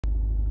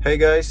Hey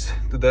guys,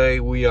 today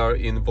we are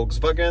in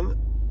Volkswagen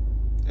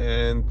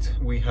and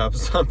we have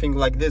something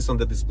like this on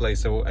the display,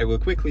 so I will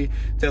quickly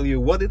tell you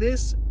what it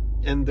is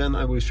and then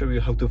I will show you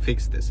how to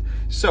fix this.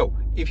 So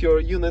if your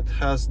unit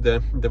has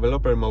the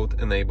developer mode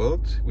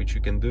enabled, which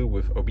you can do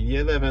with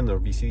OBD11 or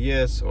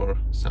VCS or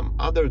some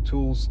other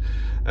tools,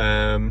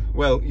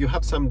 well, you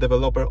have some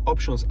developer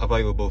options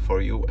available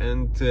for you,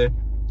 and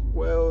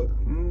well,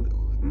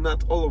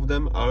 not all of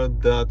them are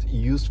that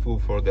useful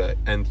for the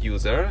end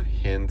user,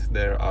 and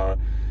there are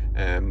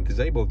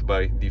disabled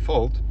by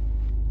default.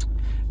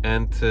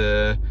 And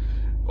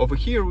over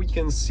here we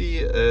can see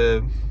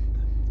a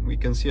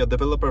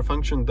developer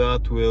function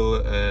that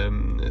will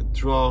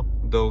draw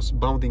those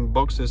bounding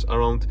boxes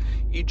around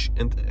each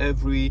and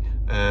every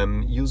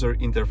user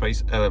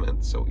interface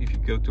element. So if you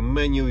go to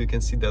menu, you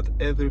can see that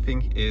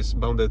everything is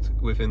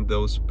bounded within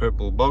those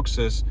purple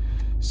boxes.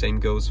 Same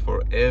goes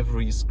for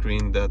every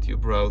screen that you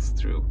browse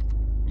through.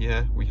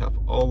 Yeah, we have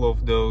all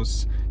of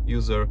those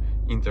user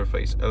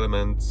interface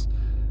elements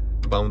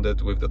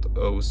bounded with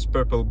those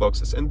purple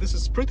boxes, and this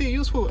is pretty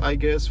useful, I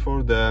guess,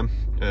 for the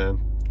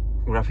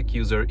graphic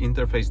user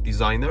interface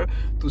designer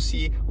to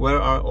see where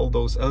are all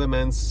those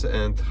elements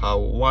and how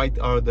wide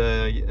are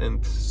they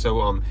and so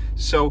on.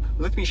 So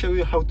let me show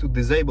you how to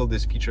disable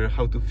this feature,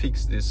 how to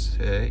fix this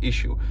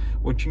issue.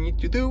 What you need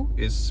to do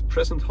is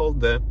press and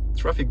hold the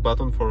traffic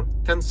button for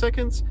 10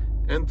 seconds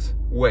and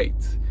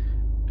wait.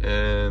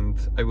 And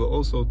I will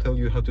also tell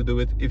you how to do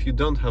it if you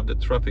don't have the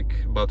traffic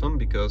button,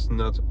 because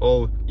not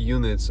all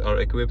units are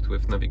equipped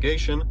with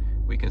navigation.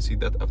 We can see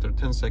that after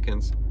 10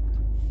 seconds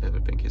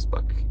everything is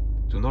back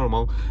to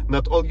normal.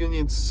 Not all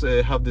units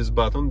have this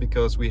button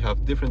because we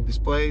have different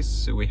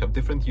displays, we have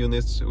different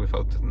units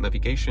without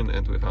navigation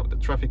and without the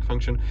traffic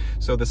function.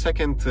 So the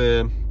second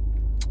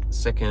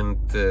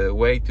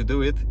way to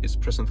do it is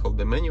press and hold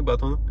the menu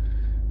button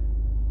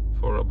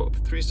for about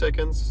 3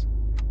 seconds,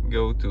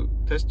 go to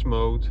test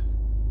mode,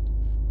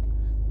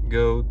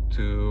 go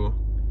to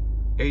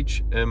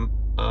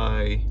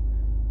HMI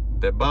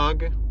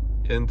debug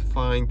and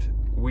find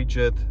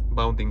widget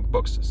bounding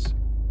boxes,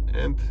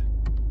 and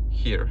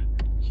here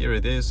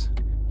it is.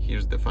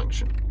 Here's the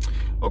function.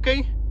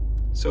 Okay,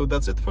 so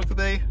that's it for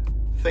today.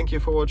 Thank you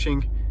for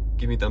watching.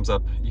 Give me thumbs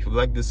up if you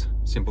like this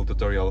simple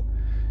tutorial,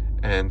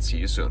 and see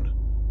you soon.